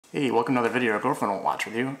Hey, welcome to another video of Girlfriend Won't Watch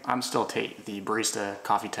with you. I'm still Tate, the barista,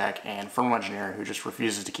 coffee tech, and firmware engineer who just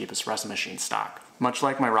refuses to keep espresso machine stock. Much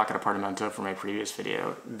like my Rocket Apartamento from my previous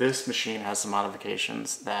video, this machine has some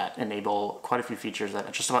modifications that enable quite a few features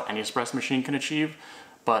that just about any espresso machine can achieve,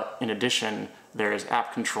 but in addition, there is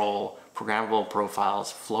app control, programmable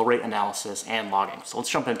profiles, flow rate analysis, and logging. So let's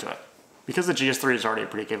jump into it. Because the GS3 is already a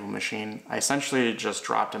pretty capable machine, I essentially just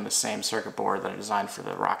dropped in the same circuit board that I designed for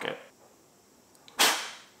the Rocket.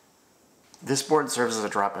 This board serves as a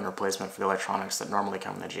drop-in replacement for the electronics that normally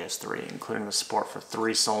come in the GS3, including the support for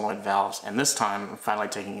 3 solenoid valves, and this time I'm finally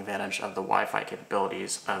taking advantage of the Wi-Fi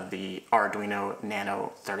capabilities of the Arduino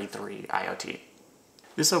Nano 33 IoT.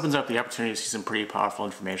 This opens up the opportunity to see some pretty powerful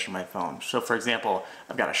information on my phone. So for example,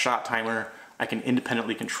 I've got a shot timer. I can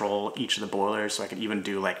independently control each of the boilers, so I could even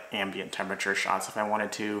do like ambient temperature shots if I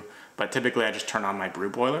wanted to, but typically I just turn on my brew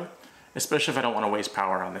boiler, especially if I don't want to waste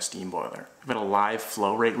power on the steam boiler. I've got a live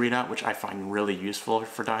flow rate readout, which I find really useful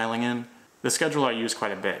for dialing in. The schedule I use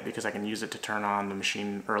quite a bit because I can use it to turn on the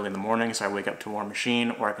machine early in the morning so I wake up to a warm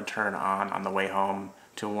machine, or I can turn it on the way home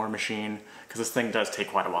to a warm machine, because this thing does take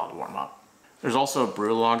quite a while to warm up. There's also a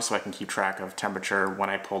brew log so I can keep track of temperature, when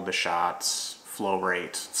I pulled the shots, flow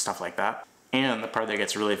rate, stuff like that. And the part that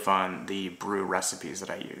gets really fun, the brew recipes that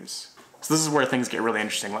I use. So this is where things get really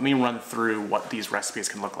interesting. Let me run through what these recipes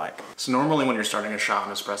can look like. So normally when you're starting a shot on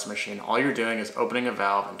an espresso machine, all you're doing is opening a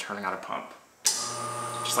valve and turning on a pump.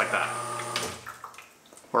 Just like that.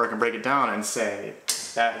 Or I can break it down and say,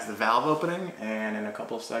 that is the valve opening, and in a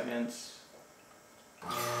couple of seconds,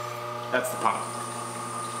 that's the pump.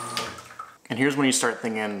 And here's when you start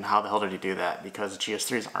thinking, how the hell did you do that? Because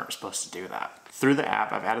GS3s aren't supposed to do that. Through the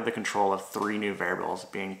app, I've added the control of 3 new variables,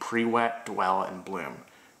 being PREWET, dwell, and bloom.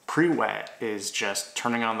 PREWET is just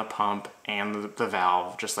turning on the pump and the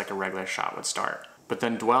valve just like a regular shot would start. But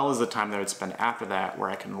then dwell is the time that I would spend after that, where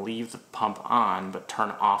I can leave the pump on but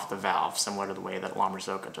turn off the valve, similar to the way that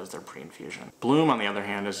Marzocco does their pre-infusion. Bloom, on the other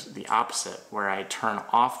hand, is the opposite, where I turn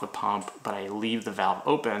off the pump but I leave the valve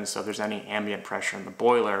open, so if there's any ambient pressure in the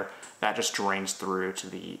boiler, that just drains through to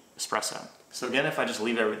the espresso. So again, if I just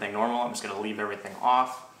leave everything normal, I'm just going to leave everything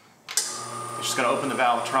off. I'm just going to open the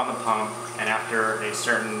valve, turn on the pump, and after a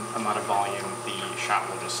certain amount of volume, the shot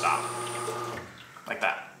will just stop. Like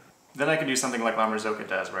that. Then I can do something like Marzocco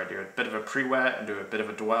does, where I do a bit of a pre-wet and do a bit of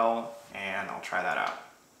a dwell, and I'll try that out.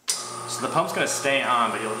 So the pump's going to stay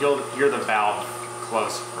on, but you'll hear the valve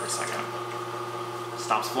close for a second.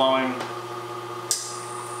 Stops flowing,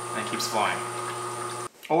 and it keeps flowing.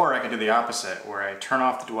 Or I can do the opposite, where I turn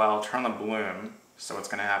off the dwell, turn on the bloom, so what's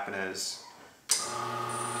going to happen is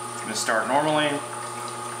it's going to start normally,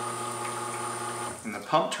 and the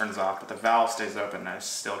pump turns off, but the valve stays open, and I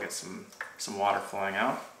still get some water flowing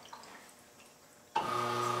out.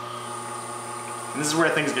 And this is where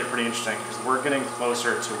things get pretty interesting, because we're getting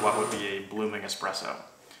closer to what would be a blooming espresso.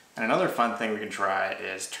 And another fun thing we can try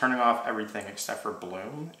is turning off everything except for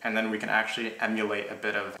bloom, and then we can actually emulate a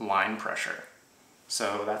bit of line pressure.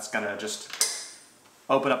 So that's going to just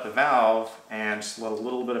open up the valve and just let a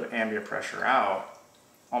little bit of ambient pressure out,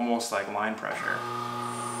 almost like line pressure.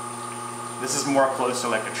 This is more close to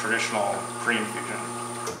like a traditional pre-infusion.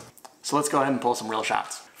 So let's go ahead and pull some real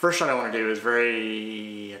shots. First shot I want to do is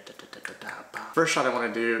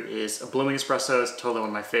a blooming espresso. It's totally one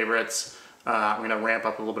of my favorites. I'm going to ramp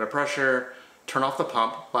up a little bit of pressure, turn off the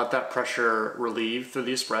pump, let that pressure relieve through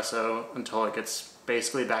the espresso until it gets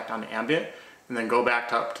basically back down to ambient, and then go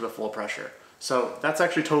back up to the full pressure. So that's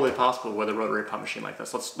actually totally possible with a rotary pump machine like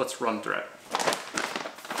this. Let's run through it.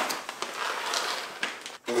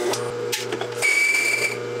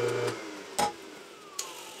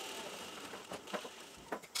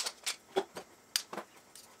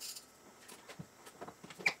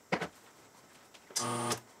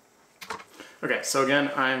 Okay, so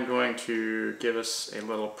again, I'm going to give us a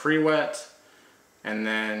little pre-wet, and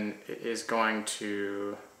then it is going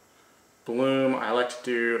to bloom. I like to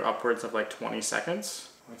do upwards of like 20 seconds.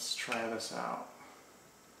 Let's try this out.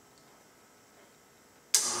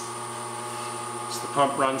 So the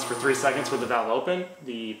pump runs for 3 seconds with the valve open.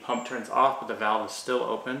 The pump turns off, but the valve is still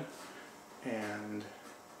open. And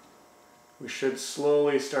we should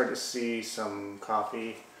slowly start to see some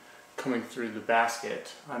coffee coming through the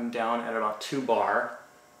basket. I'm down at about 2 bar.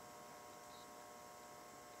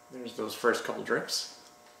 There's those first couple drips.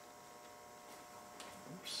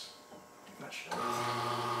 Oops. That should.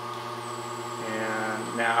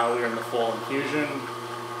 And now we're in the full infusion,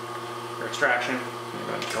 or extraction. I'm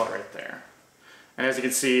going to go right there. And as you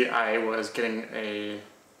can see, I was getting a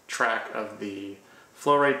track of the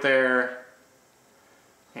flow rate there,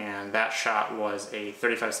 and that shot was a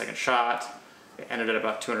 35-second shot. It ended at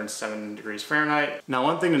about 207 degrees Fahrenheit. Now,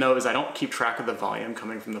 one thing to note is I don't keep track of the volume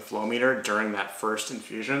coming from the flow meter during that first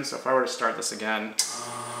infusion. So if I were to start this again,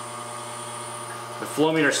 the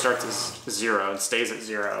flow meter starts as 0 and stays at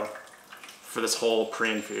 0 for this whole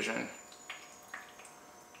pre-infusion.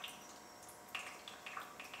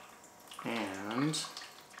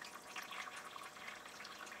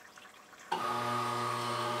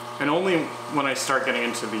 And only when I start getting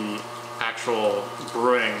into the actual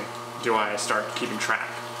brewing do I start keeping track.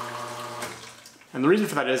 And the reason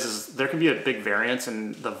for that is there can be a big variance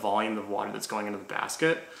in the volume of water that's going into the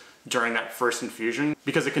basket during that first infusion,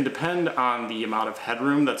 because it can depend on the amount of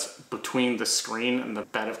headroom that's between the screen and the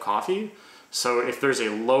bed of coffee. So if there's a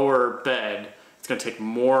lower bed, it's going to take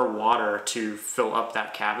more water to fill up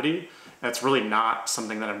that cavity. That's really not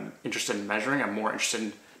something that I'm interested in measuring. I'm more interested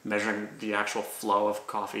in measuring the actual flow of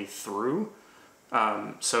coffee through.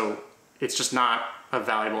 So it's just not a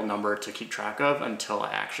valuable number to keep track of until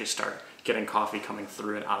I actually start getting coffee coming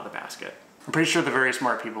through and out of the basket. I'm pretty sure the very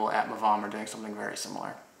smart people at Mavam are doing something very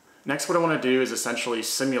similar. Next, what I want to do is essentially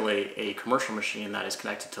simulate a commercial machine that is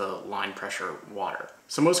connected to line pressure water.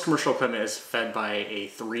 So most commercial equipment is fed by a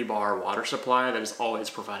 3-bar water supply that is always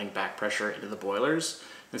providing back pressure into the boilers.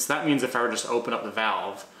 And so that means if I were just to open up the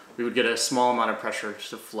valve, we would get a small amount of pressure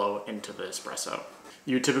to flow into the espresso.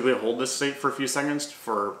 You would typically hold this state for a few seconds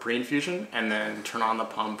for pre-infusion and then turn on the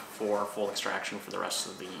pump for full extraction for the rest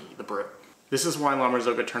of the brew. This is why La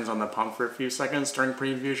Marzocco turns on the pump for a few seconds during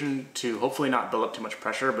pre-infusion, to hopefully not build up too much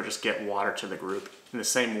pressure, but just get water to the group in the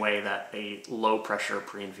same way that a low pressure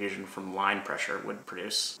pre-infusion from line pressure would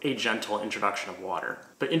produce a gentle introduction of water.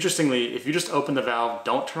 But interestingly, if you just open the valve,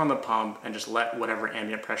 don't turn on the pump, and just let whatever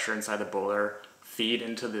ambient pressure inside the boiler feed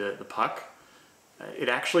into the puck, it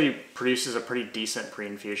actually produces a pretty decent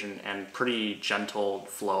pre-infusion and pretty gentle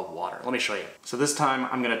flow of water. Let me show you. So this time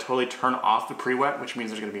I'm gonna totally turn off the pre-wet, which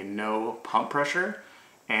means there's gonna be no pump pressure.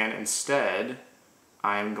 And instead,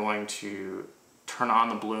 I'm going to turn on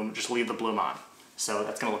the bloom, just leave the bloom on. So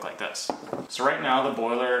that's gonna look like this. So right now the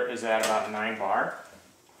boiler is at about 9 bar.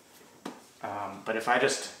 But if I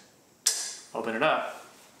just open it up,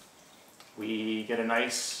 we get a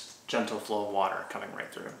nice gentle flow of water coming right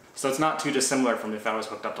through. So it's not too dissimilar from if I was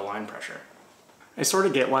hooked up to line pressure. I sort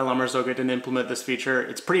of get why La Marzocco didn't implement this feature.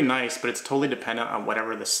 It's pretty nice, but it's totally dependent on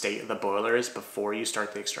whatever the state of the boiler is before you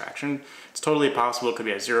start the extraction. It's totally possible it could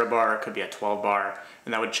be at 0 bar, it could be at 12 bar,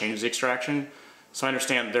 and that would change the extraction. So I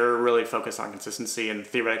understand they're really focused on consistency, and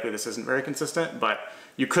theoretically this isn't very consistent, but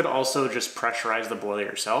you could also just pressurize the boiler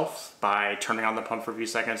yourself by turning on the pump for a few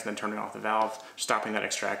seconds and then turning off the valve, stopping that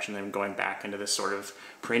extraction, and then going back into this sort of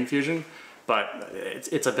pre-infusion. But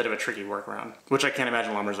it's a bit of a tricky workaround, which I can't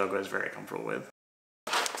imagine La Marzocco is very comfortable with.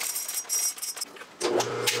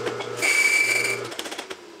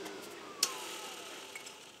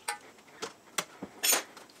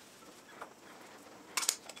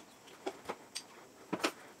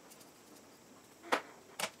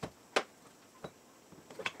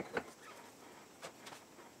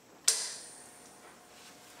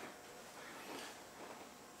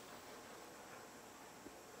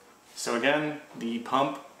 So again, the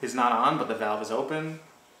pump is not on, but the valve is open.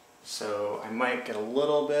 So I might get a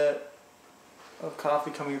little bit of coffee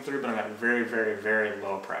coming through, but I'm at very, very, very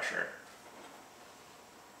low pressure.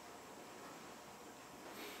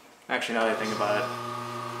 Actually, now that I think about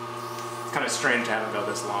it, it's kind of strange to have it go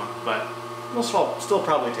this long, but it'll still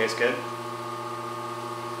probably taste good.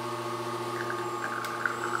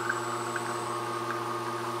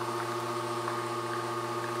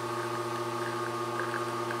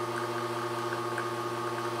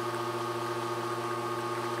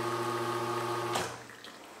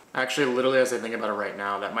 Actually, literally as I think about it right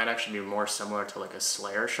now, that might actually be more similar to like a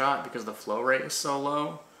Slayer shot because the flow rate is so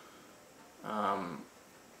low.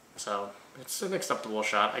 So it's an acceptable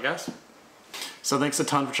shot, I guess. So thanks a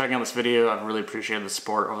ton for checking out this video. I've really appreciated the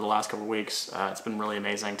support over the last couple of weeks. It's been really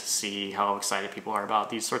amazing to see how excited people are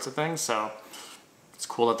about these sorts of things. So it's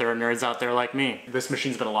cool that there are nerds out there like me. This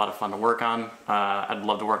machine's been a lot of fun to work on. I'd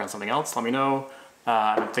love to work on something else. Let me know.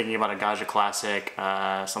 I'm thinking about a Gaggia Classic,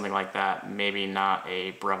 something like that. Maybe not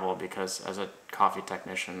a Breville, because as a coffee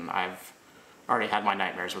technician, I've already had my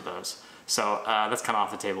nightmares with those. So that's kind of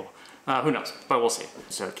off the table. Who knows, but we'll see.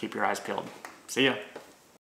 So keep your eyes peeled. See ya.